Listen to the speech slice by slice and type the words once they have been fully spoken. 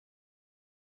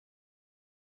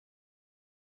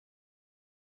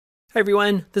Hey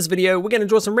everyone, this video we're going to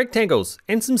draw some rectangles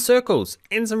and some circles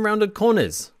and some rounded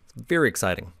corners. It's very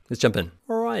exciting. Let's jump in.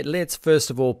 All right, let's first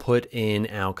of all put in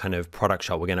our kind of product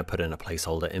shot. We're going to put in a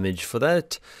placeholder image for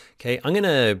that. Okay, I'm going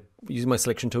to use my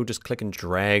selection tool, just click and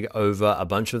drag over a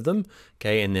bunch of them.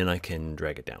 Okay, and then I can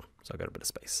drag it down. So I've got a bit of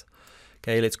space.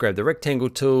 Okay, let's grab the rectangle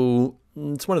tool.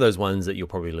 It's one of those ones that you'll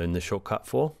probably learn the shortcut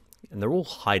for. And they're all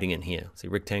hiding in here. See,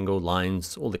 rectangle,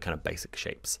 lines, all the kind of basic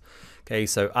shapes. Okay,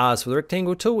 so R is for the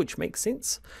rectangle tool, which makes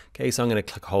sense. Okay, so I'm going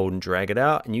to click, hold, and drag it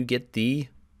out, and you get the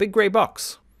big gray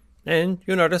box. And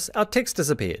you'll notice our text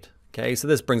disappeared. Okay, so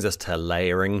this brings us to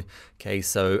layering. Okay,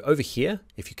 so over here,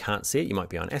 if you can't see it, you might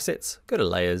be on Assets, go to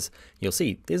Layers. You'll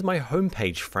see there's my home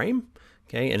page frame.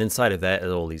 Okay, and inside of that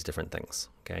are all these different things.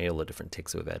 Okay, all the different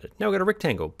text we've added. Now we've got a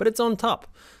rectangle, but it's on top.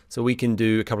 So we can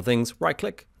do a couple of things, right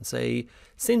click and say,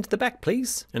 send to the back,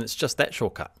 please. And it's just that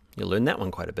shortcut. You'll learn that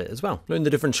one quite a bit as well. Learn the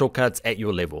different shortcuts at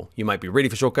your level. You might be ready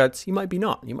for shortcuts, you might be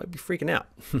not. You might be freaking out.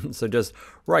 So just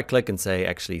right click and say,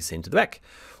 actually send to the back.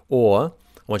 Or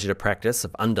I want you to practice,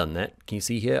 I've undone that. Can you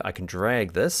see here? I can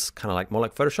drag this, kind of like more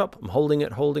like Photoshop. I'm holding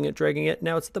it, dragging it.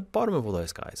 Now it's at the bottom of all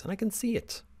those guys and I can see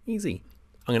it, easy.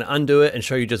 I'm going to undo it and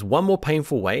show you just one more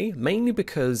painful way, mainly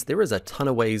because there is a ton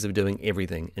of ways of doing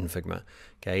everything in Figma.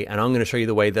 Okay, and I'm going to show you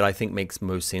the way that I think makes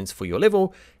most sense for your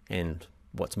level and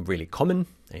what's really common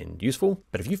and useful.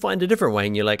 But if you find a different way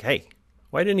and you're like, hey,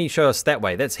 why didn't he show us that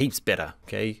way? That's heaps better.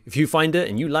 Okay, if you find it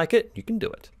and you like it, you can do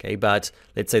it. Okay, but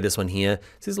let's say this one here,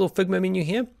 see this little Figma menu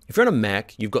here? If you're on a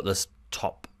Mac, you've got this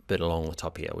top bit along the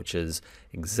top here, which is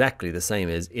exactly the same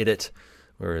as edit.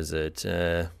 Where is it?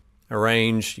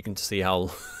 Arrange, you can see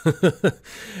how,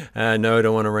 no, I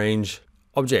don't want to arrange.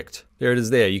 Object, there it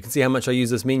is there. You can see how much I use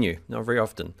this menu, not very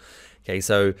often. Okay,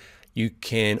 so you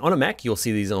can, on a Mac, you'll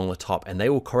see these on the top and they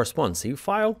will correspond. See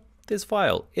file, there's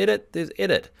file, edit, there's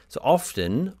edit. So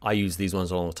often I use these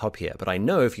ones along the top here, but I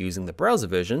know if you're using the browser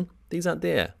version, these aren't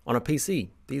there. On a PC,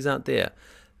 these aren't there.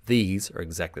 These are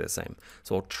exactly the same.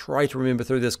 So I'll try to remember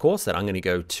through this course that I'm going to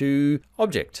go to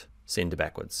Object, send to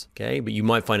backwards, okay? But you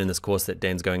might find in this course that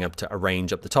Dan's going up to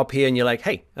arrange up the top here and you're like,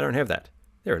 hey, I don't have that.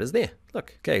 There it is there,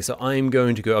 look. Okay, so I'm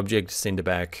going to go object, send to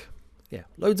back. Yeah,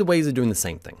 loads of ways of doing the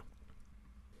same thing.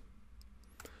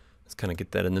 Let's kind of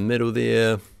get that in the middle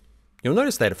there. You'll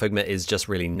notice that Figma is just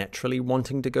really naturally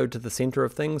wanting to go to the center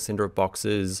of things, center of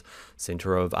boxes,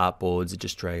 center of artboards, you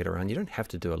just drag it around. You don't have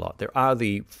to do a lot. There are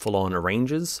the full-on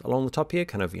arranges along the top here,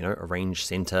 kind of, you know, arrange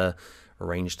center,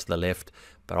 arrange to the left,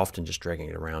 but often just dragging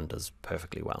it around does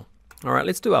perfectly well. All right,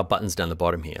 let's do our buttons down the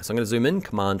bottom here. So I'm going to zoom in,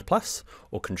 Command plus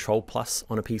or Control plus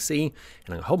on a PC, and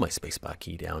I'm going to hold my spacebar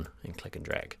key down and click and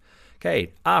drag.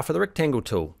 Okay, R for the rectangle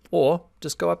tool, or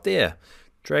just go up there,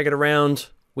 drag it around.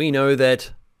 We know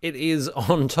that it is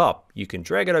on top. You can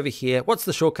drag it over here. What's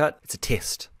the shortcut? It's a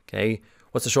test, okay?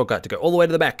 What's the shortcut to go all the way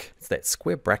to the back? It's that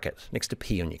square bracket next to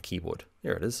P on your keyboard.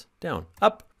 There it is, down,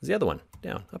 up is the other one,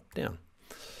 down, up, down.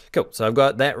 Cool, so I've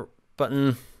got that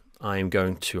button. I'm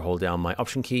going to hold down my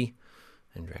Option key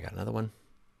and drag out another one.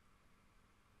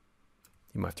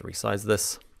 You might have to resize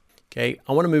this. Okay,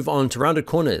 I want to move on to rounded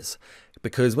corners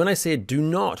because when I said do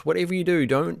not, whatever you do,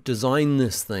 don't design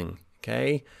this thing,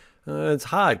 okay? It's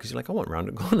hard because you're like, I want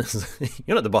rounded corners.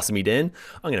 You're not the boss of me, Dan.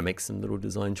 I'm going to make some little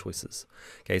design choices.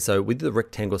 Okay, so with the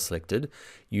rectangle selected,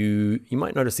 you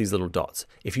might notice these little dots.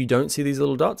 If you don't see these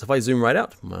little dots, if I zoom right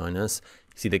out, minus,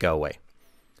 see they go away.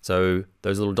 So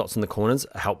those little dots in the corners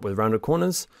help with rounded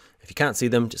corners. If you can't see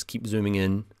them, just keep zooming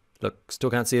in. Look, still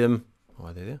can't see them. Oh,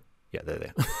 are they there? Yeah,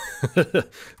 they're there.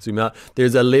 Zoom out.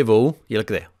 There's a level. Yeah, look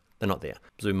there. They're not there.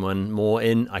 Zoom one more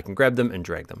in. I can grab them and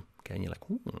drag them. Okay, and you're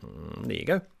like, there you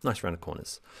go. Nice rounded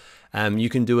corners. You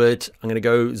can do it. I'm going to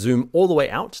go zoom all the way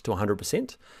out to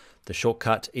 100%. The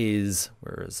shortcut is,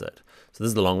 where is it? So this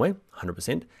is the long way,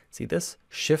 100%. See this?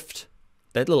 Shift.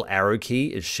 That little arrow key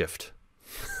is shift.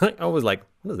 I was like,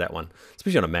 what is that one?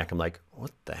 Especially on a Mac, I'm like,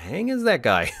 what the hang is that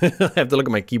guy? I have to look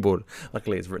at my keyboard.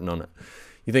 Luckily, it's written on it.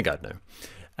 You think I'd know.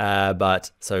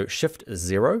 But so shift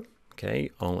 0,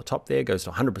 okay, on the top there goes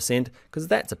to 100% because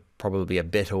that's probably a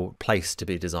better place to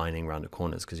be designing rounded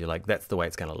corners because you're like, that's the way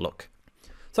it's going to look.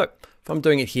 So if I'm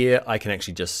doing it here, I can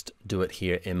actually just do it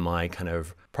here in my kind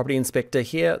of property inspector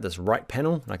here, this right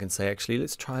panel. And I can say, actually,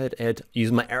 let's try it,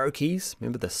 use my arrow keys.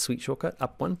 Remember the sweet shortcut,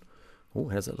 up one. Oh,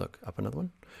 how does it look? Up another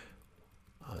one.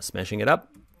 Smashing it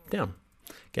up, down.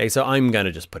 Okay, so I'm going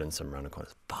to just put in some rounded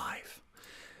corners. 5.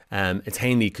 It's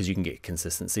handy because you can get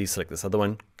consistency. Select this other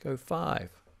one, go 5.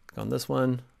 Click on this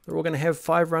one. They're all going to have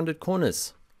 5 rounded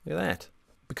corners. Look at that.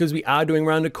 Because we are doing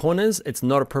rounded corners, it's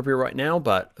not appropriate right now,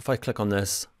 but if I click on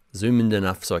this, zoom in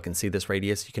enough so I can see this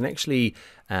radius, you can actually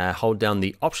hold down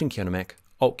the Option key on a Mac,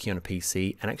 Alt key on a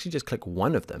PC, and actually just click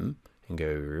one of them and go,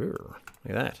 look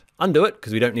at that. Undo it,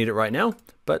 because we don't need it right now,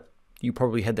 but you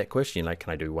probably had that question, like,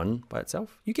 can I do one by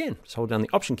itself? You can. Just hold down the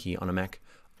Option key on a Mac,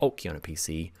 Alt key on a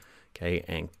PC, okay,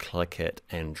 and click it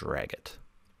and drag it.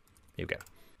 Here we go.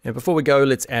 And before we go,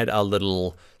 let's add our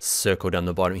little circle down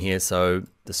the bottom here. So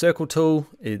the circle tool,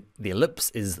 the ellipse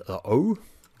is the O.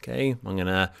 Okay, I'm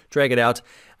gonna drag it out.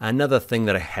 Another thing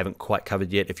that I haven't quite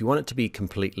covered yet, if you want it to be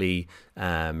completely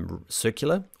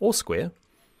circular or square,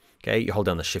 okay, you hold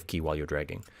down the Shift key while you're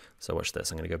dragging. So watch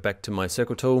this, I'm gonna go back to my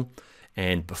circle tool,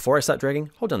 and before I start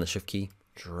dragging, hold down the Shift key,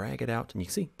 drag it out, and you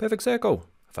can see, perfect circle.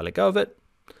 If I let go of it,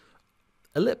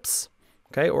 ellipse,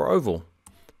 okay, or oval.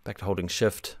 Back to holding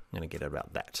Shift, I'm gonna get it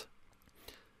about that.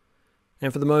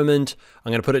 And for the moment,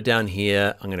 I'm gonna put it down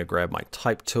here. I'm gonna grab my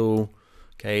type tool,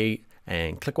 okay,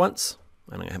 and click once.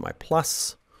 And I'm gonna hit my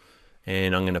plus,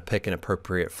 and I'm gonna pick an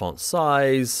appropriate font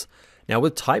size. Now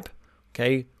with type,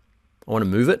 okay, I wanna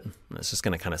move it. And it's just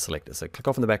gonna kind of select it. So click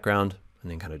off in the background, and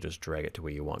then kind of just drag it to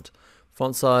where you want.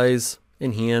 Font size,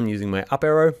 in here, I'm using my up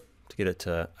arrow to get it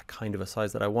to a kind of a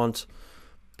size that I want.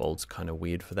 Bold's kind of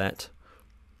weird for that.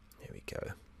 There we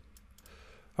go.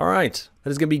 All right, that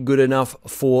is gonna be good enough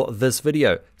for this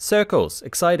video. Circles,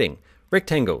 exciting.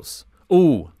 Rectangles.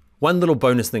 Ooh, one little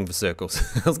bonus thing for circles.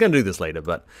 I was gonna do this later,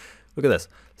 but look at this.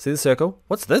 See the circle?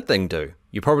 What's that thing do?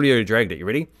 You probably already dragged it, you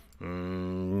ready?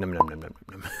 Num, num, num, num,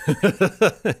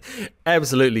 num.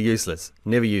 Absolutely useless,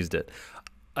 never used it.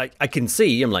 I can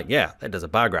see, I'm like, yeah, that does a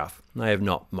bar graph. I have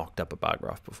not mocked up a bar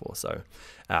graph before, so,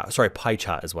 sorry, pie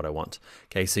chart is what I want.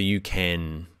 Okay, so you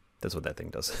can, that's what that thing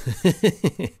does.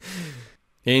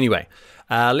 Anyway,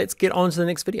 let's get on to the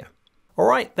next video. All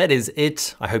right, that is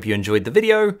it. I hope you enjoyed the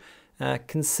video.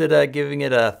 Consider giving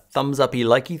it a thumbs uppy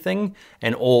likey thing,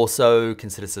 and also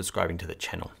consider subscribing to the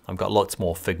channel. I've got lots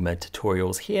more Figma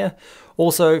tutorials here.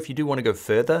 Also, if you do want to go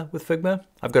further with Figma,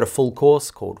 I've got a full course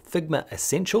called Figma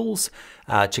Essentials.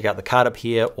 Check out the card up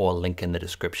here or link in the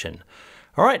description.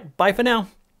 All right, bye for now.